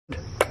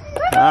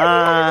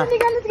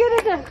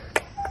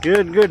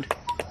Good, good.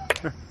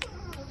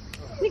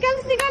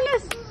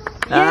 Nicholas.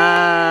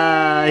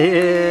 Yeah.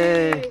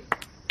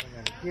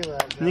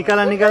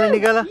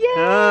 Nikala.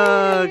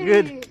 Oh,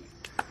 good.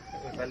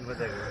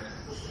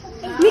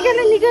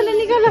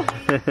 Nicola.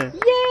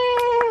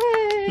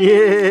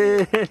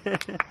 Yeah.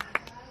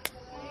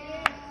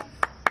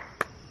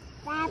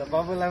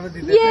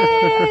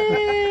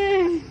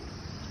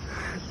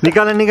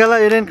 Nikala,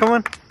 Eren, come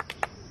on.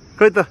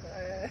 Koi ta?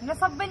 Na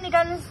sabai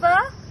nikalनुस् त.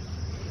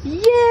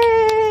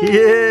 Yeah.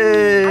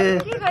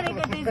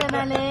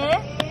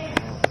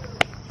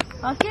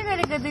 के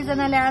गरेको दुई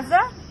जनाले आज?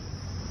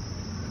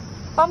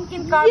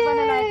 Pumpkin carve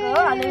बनाएको हो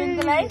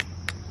हलोविनको लागि.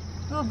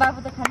 तँ बाबु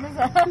त खान्छ.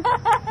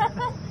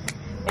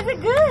 Is it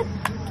good?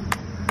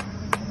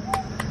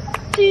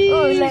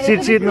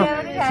 Sit, no.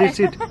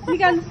 Sit.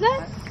 निकाल्नुस् न?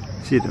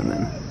 Sit on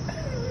them.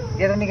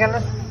 Get निकाल्नु.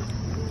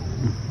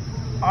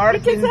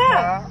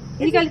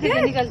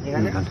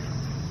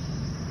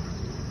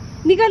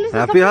 निकाल्नुस्.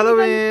 Happy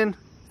Halloween.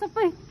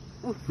 सबै.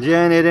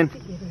 Jen, Eren.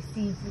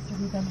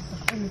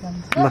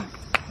 ल.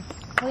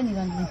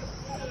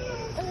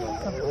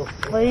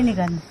 Very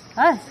nice.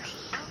 Huh?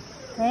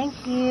 Thank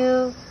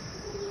you.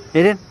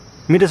 Eren,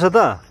 मिठो छ त?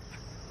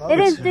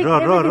 Eren,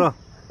 Raw.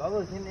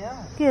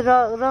 के र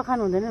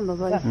खानु हुँदैन नि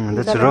बाबु.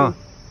 That's raw.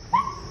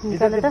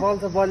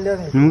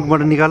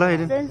 मुखबाट निकाल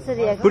Eren.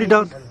 Put it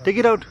out. Take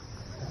it out.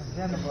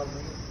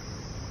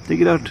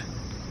 Take it out.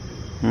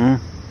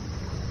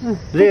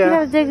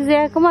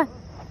 Zia, come on.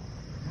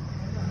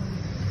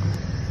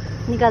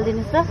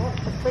 निकाल्दिनुस् त.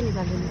 सबै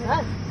निकाल्दिनुस् ह.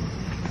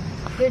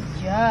 Good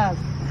job.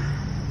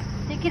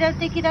 Take it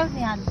out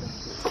नि हाल्नु.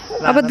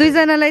 अब दुई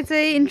जनालाई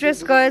चाहिँ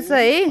इन्ट्रेस्ट गएछ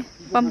है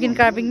पम्पकिन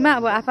कार्भिङमा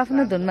अब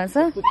आफ्नो धुनमा छ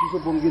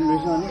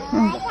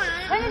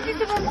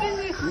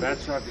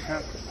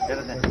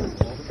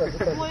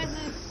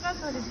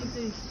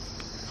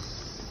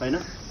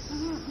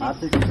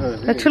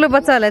ठुलो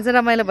बच्चाहरूलाई चाहिँ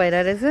रमाइलो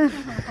भइरहेछ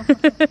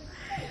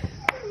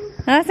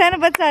सानो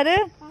बच्चाहरू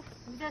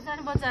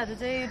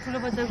चाहिँ ठुलो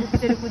बच्चाको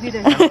पिछाडि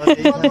कुदिरहेछ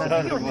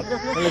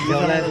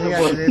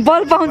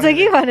बल पाउँछ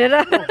कि भनेर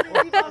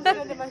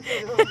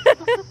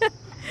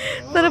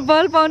तर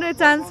बल पाउने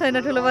चान्स छैन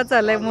ठुलो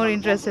बच्चाहरूलाई मोर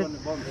इन्ट्रेस्टेड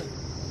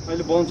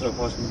अहिले बन्छ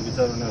फर्स्ट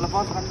बिचाराले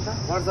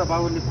पर्छ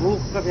बाबुले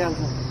भुक्क फ्याल्छ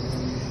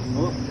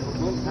हो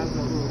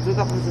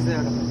जुत्ता फुल्छ चाहिँ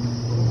एउटा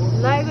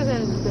लागेको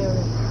छैन जुत्ता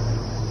एउटा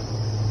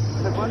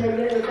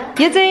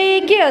यो चाहिँ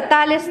के हो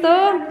ताल यस्तो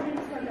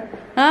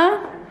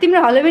तिम्रो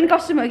हलोविन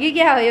कस्ट्युम हो कि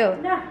क्या हो यो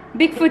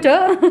बिग फुट हो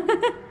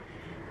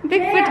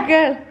बिग फुट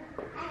गर्ल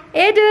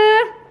एडु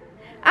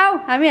आऊ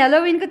हामी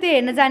हलोविनको त्यो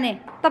हेर्न जाने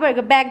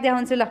तपाईँहरूको ब्याग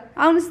देखाउँछु ल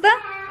आउनुहोस् त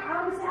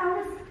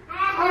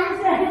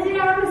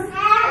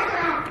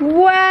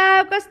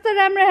वाउ कस्तो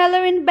राम्रो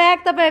हेलोविन ब्याग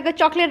तपाईहरुको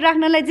चकलेट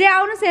राख्नलाई जे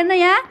आउनुस् हेर्न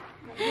यहाँ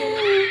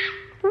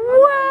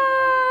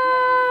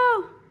wow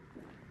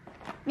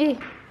A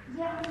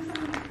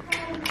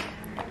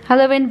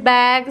Halloween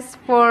bags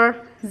for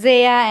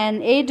जेया एन्ड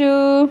एडु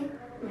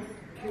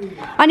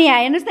अनि यहाँ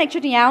हेर्नुस् न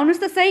एकचोटि यहाँ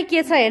आउनुस् त सही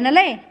के छ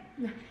हेर्नलाई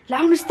ल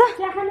आउनुस् त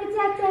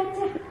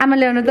आमा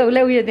ल्याउनु त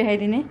उलाई उयो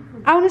देखाइदिने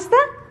आउनुस् त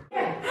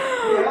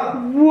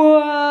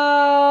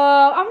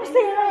वाउ आउनुस् त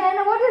हेर्न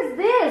what is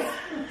this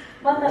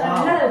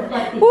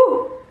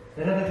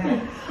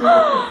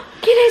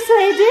के रहेछ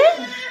एडु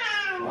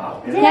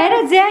यहाँ हेर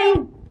ज्याइ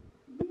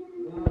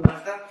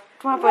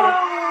कहाँ पऱ्यो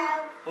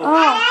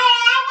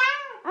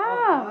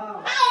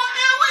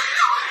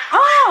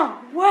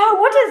Wow,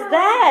 what is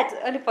that?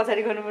 अलि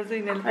पछाडि गर्नुपर्छ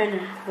यिनीहरूले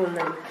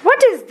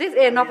What is this?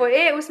 ए नपो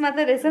ए उसमा त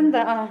रहेछ नि त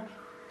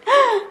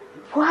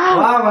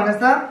वाव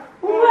भन्नुस् त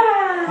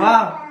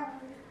वाव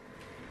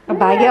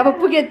भाग्य अब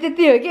पुग्यो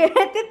त्यति हो कि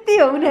त्यति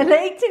हो उनीहरूलाई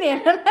एकछिन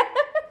हेर्नलाई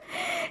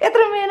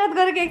यत्रो मेहनत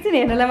गरेको एकछिन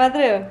हेर्नलाई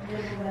मात्रै हो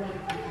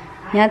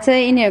यहाँ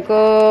चाहिँ यिनीहरूको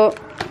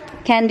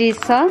क्यान्डिज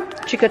छ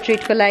ट्रिक अर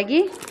ट्रिटको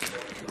लागि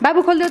बाबु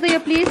खोलिदेऊ त यो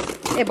प्लिज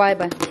ए भयो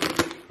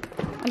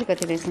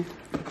अलिकति रहेछ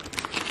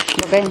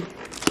गएँ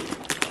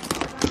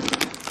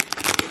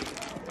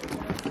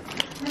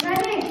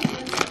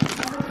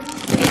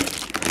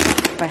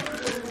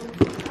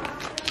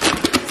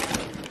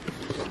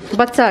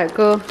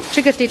बच्चाहरूको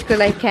ट्रिक अर ट्रिटको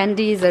लागि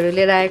क्यान्डिजहरू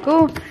लिएर आएको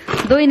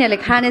दो यिनीहरूले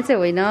खाने चाहिँ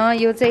होइन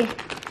यो चाहिँ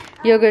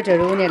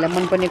योगर्टहरू उनीहरूलाई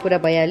मनपर्ने कुरा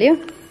भइहाल्यो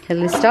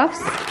हेल्दी स्टफ्स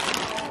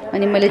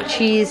अनि मैले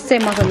चिज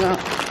चाहिँ मसँग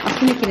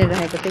आफ्नै किनेर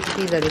राखेको थिएँ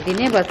चिजहरू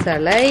दिने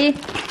बच्चाहरूलाई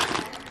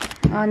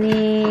अनि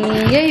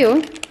यही हो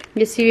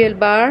यो सिरियल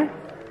बार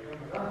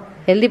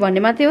हेल्दी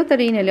भन्ने मात्रै हो तर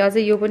यिनीहरूले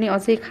अझै यो पनि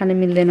अझै खान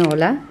मिल्दैन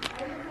होला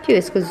के हो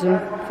यसको जुम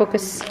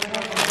फोकस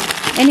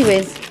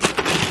एनिवेज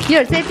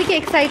योहरू चाहिँ यतिकै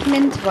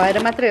एक्साइटमेन्ट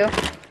भएर मात्रै हो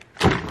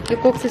यो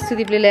कोक चाहिँ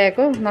सुदीपले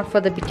ल्याएको नट फर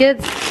द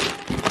किड्स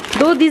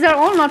दो these are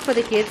all not for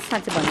the kids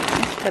साँच्चै भन्नु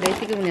तर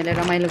यतिकै उनीहरूलाई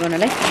रमाइलो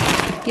गर्नलाई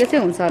यो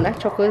चाहिँ हुन्छ होला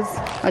चकोज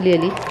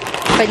अलिअलि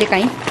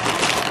कहिलेकाहीँ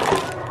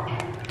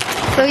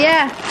so yeah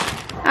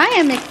I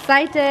am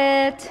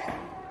excited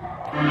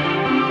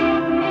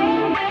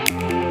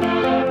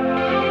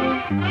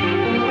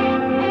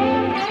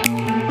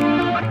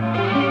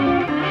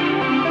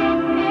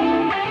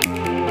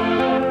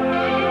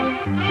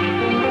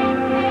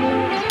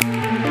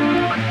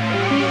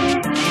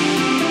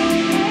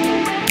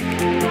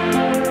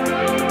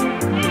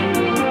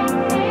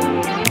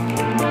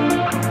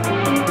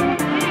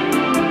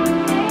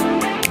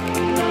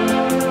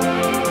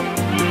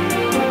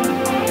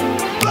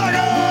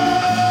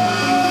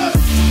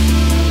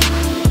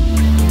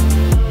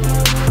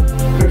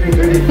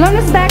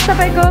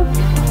तपाईँको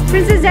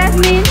Princess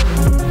Jasmine.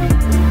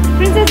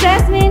 Princess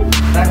Jasmine.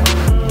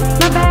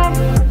 My bag.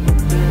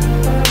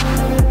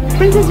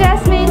 Princess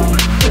Jasmine.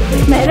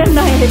 मेरो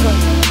नहेरेको.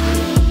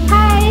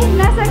 Hi,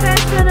 NASA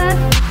astronaut.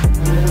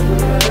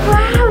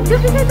 Wow,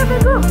 टोपी चाहिँ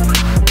तपाईँको.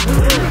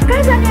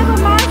 कहाँ जाने अब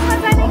मार्समा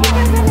जाने कि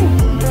कहाँ जाने?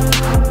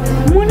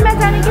 मुनमा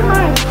जाने कि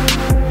मार्स?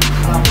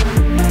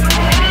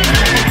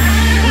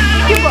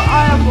 के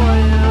भयो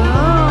भयो?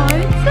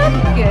 It's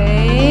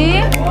okay.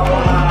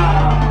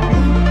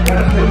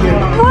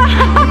 Wow,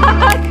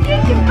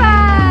 cutie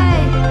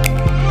pie.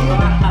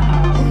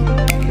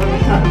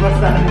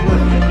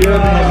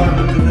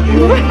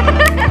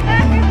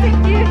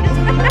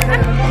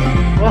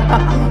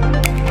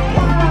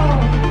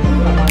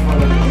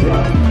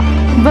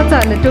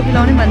 बच्चाहरूले टोपी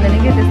लाउनै भन्दैन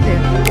क्या त्यस्तै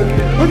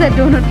उता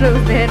डोनट र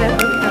उता हेरेर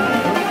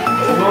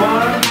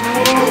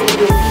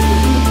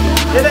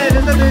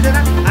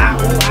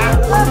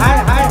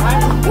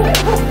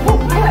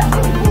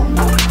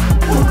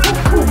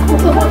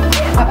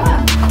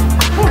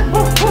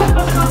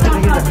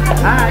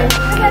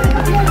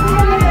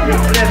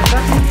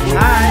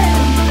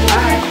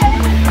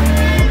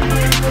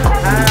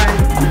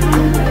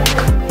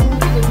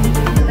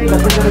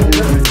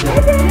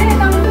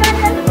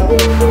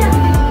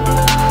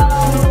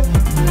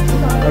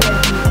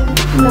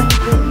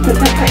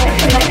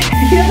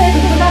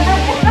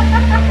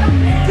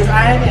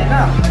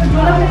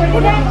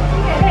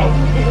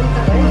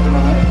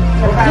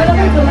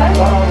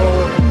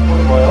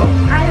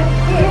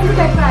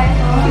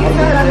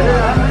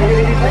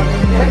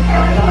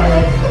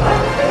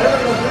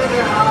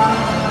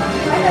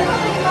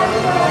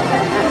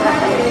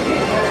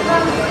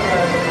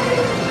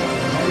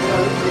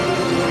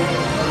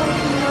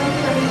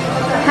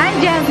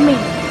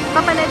Jasmine,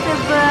 तपाईँलाई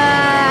चाहिँ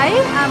है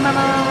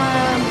आमामा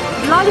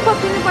ललिपप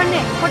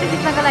दिनुपर्ने फोटो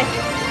खिच्नको लागि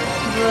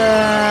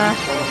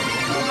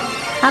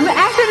हाम्रो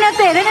एस्ट्रोनट त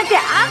हेरेन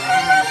त्यो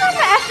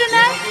आमामा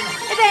एस्ट्रोनट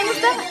यता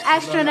हेर्नुहोस् त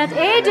astronaut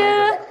एडु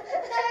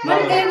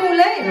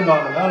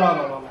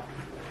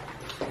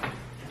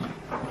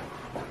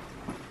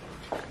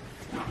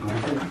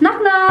knock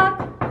knock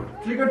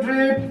Trick or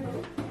treat.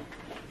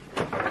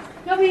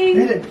 coming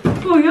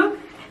oh yeah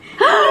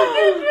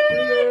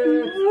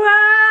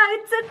wow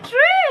it's a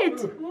treat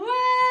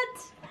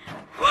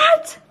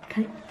what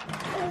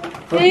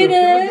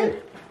Aiden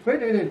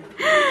Wait.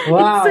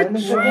 Wow.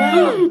 It's a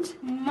treat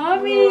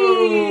mommy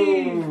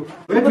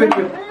Wait.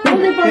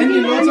 Candy,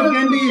 lots of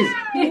candies.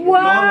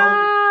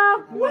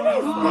 wow what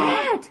is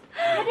that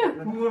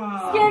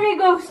scary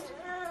ghost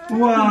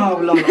Wow.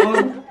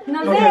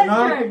 now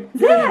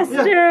Zay's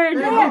turn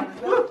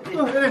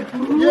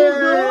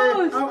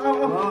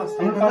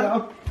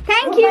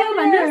thank you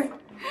भन्नुस्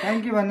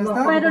Thank you, Vanessa.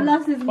 Spider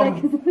lost his leg.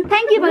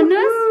 Thank you,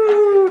 भन्नुस्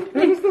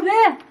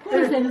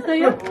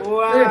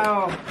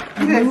Wow.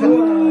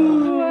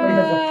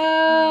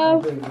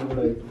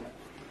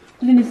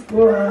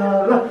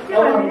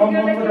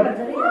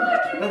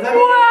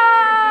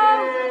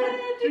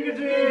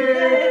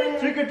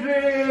 Trick or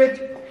treat.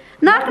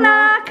 knock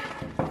knock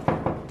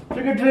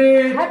Trick or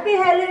treat. happy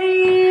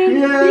Halloween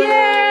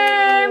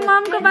yay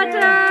mom ko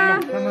bata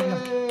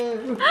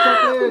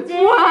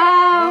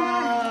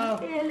wow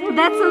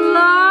that's a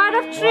lot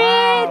of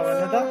treats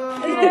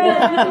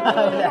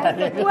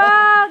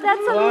wow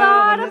that's a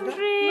lot of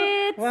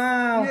treats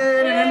Wow.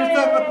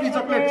 Vanessa, patti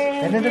chocolate.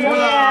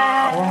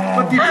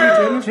 Patti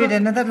treat.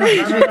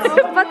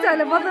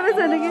 बच्चाहरूले बताउँदै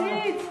छैन कि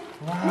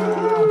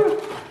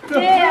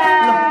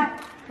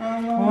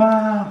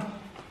Wow.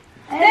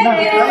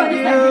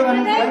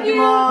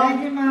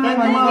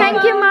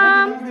 Thank you,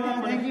 mom.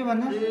 Thank you,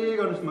 Vanessa.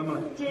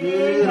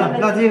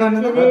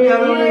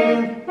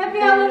 Happy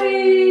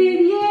Halloween!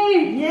 Yay!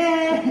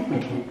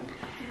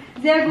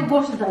 Zergo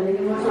boşu da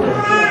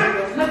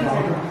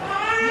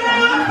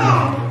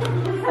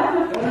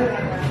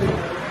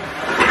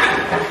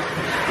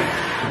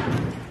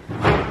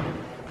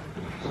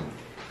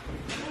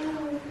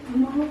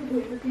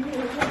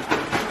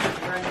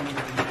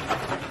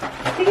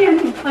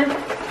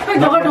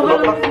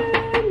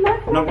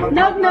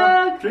Knock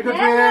knock. Trick or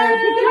treat.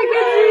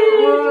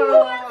 Who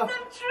wants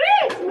some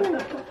treat?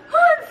 Who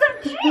wants some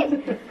treat?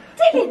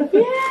 Take it.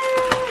 Yeah.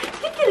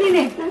 Take it,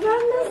 Line.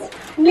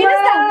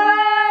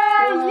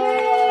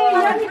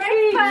 Happy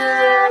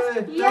breakfast.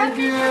 Thank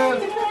you.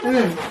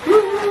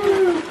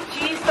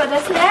 Cheese for the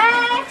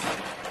snacks.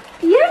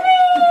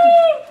 Yummy.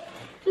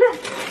 Look,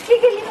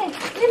 take it, Line.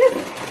 Look.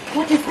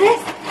 What is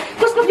this?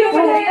 Who's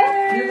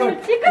favorite?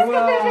 Chica's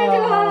favorite.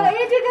 Chica's favorite.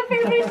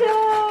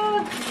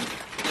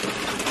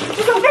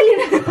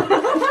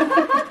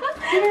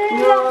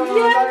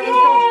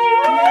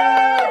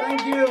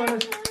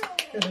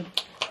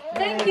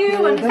 Thank you.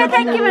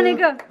 Thank you,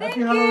 Manika.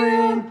 Happy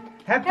Halloween.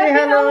 Happy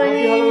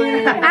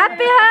Halloween.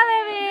 Happy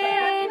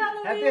Halloween.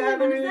 Happy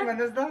Halloween,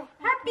 Vanessa.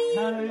 Happy.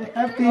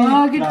 Happy.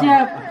 Oh, good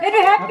job.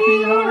 Happy.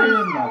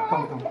 Halloween.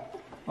 Come.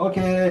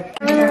 Okay.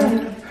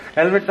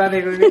 Helmet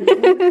taneको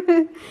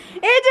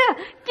Ada,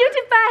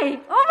 cutie pie.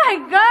 Oh my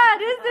God,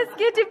 who's this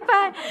cutie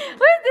pie?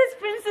 Who is this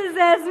Princess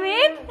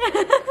Jasmine?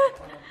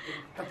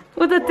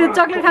 ऊ त त्यो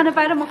chocolate खान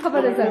पाएर मक्ख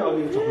परेछ